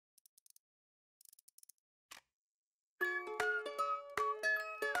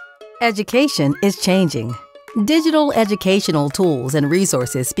Education is changing. Digital educational tools and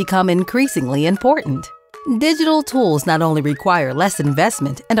resources become increasingly important. Digital tools not only require less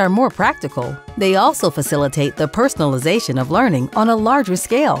investment and are more practical, they also facilitate the personalization of learning on a larger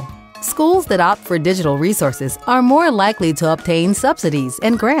scale. Schools that opt for digital resources are more likely to obtain subsidies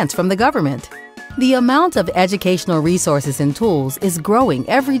and grants from the government. The amount of educational resources and tools is growing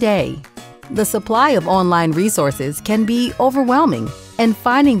every day. The supply of online resources can be overwhelming, and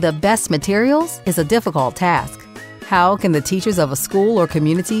finding the best materials is a difficult task. How can the teachers of a school or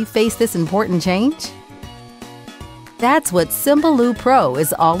community face this important change? That's what Symbaloo Pro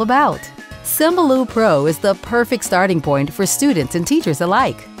is all about. Symbaloo Pro is the perfect starting point for students and teachers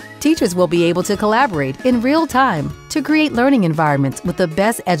alike. Teachers will be able to collaborate in real time to create learning environments with the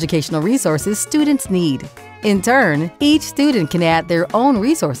best educational resources students need. In turn, each student can add their own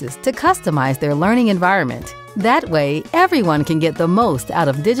resources to customize their learning environment. That way, everyone can get the most out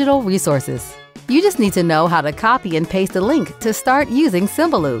of digital resources. You just need to know how to copy and paste a link to start using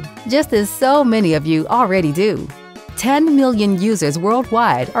Symbaloo, just as so many of you already do. 10 million users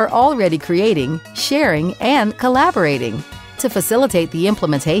worldwide are already creating, sharing, and collaborating. To facilitate the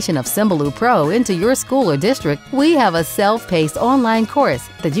implementation of Symbaloo Pro into your school or district, we have a self-paced online course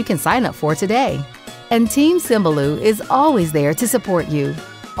that you can sign up for today. And Team Symbaloo is always there to support you.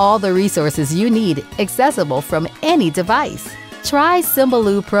 All the resources you need accessible from any device. Try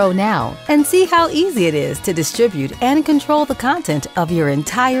Symbaloo Pro now and see how easy it is to distribute and control the content of your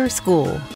entire school.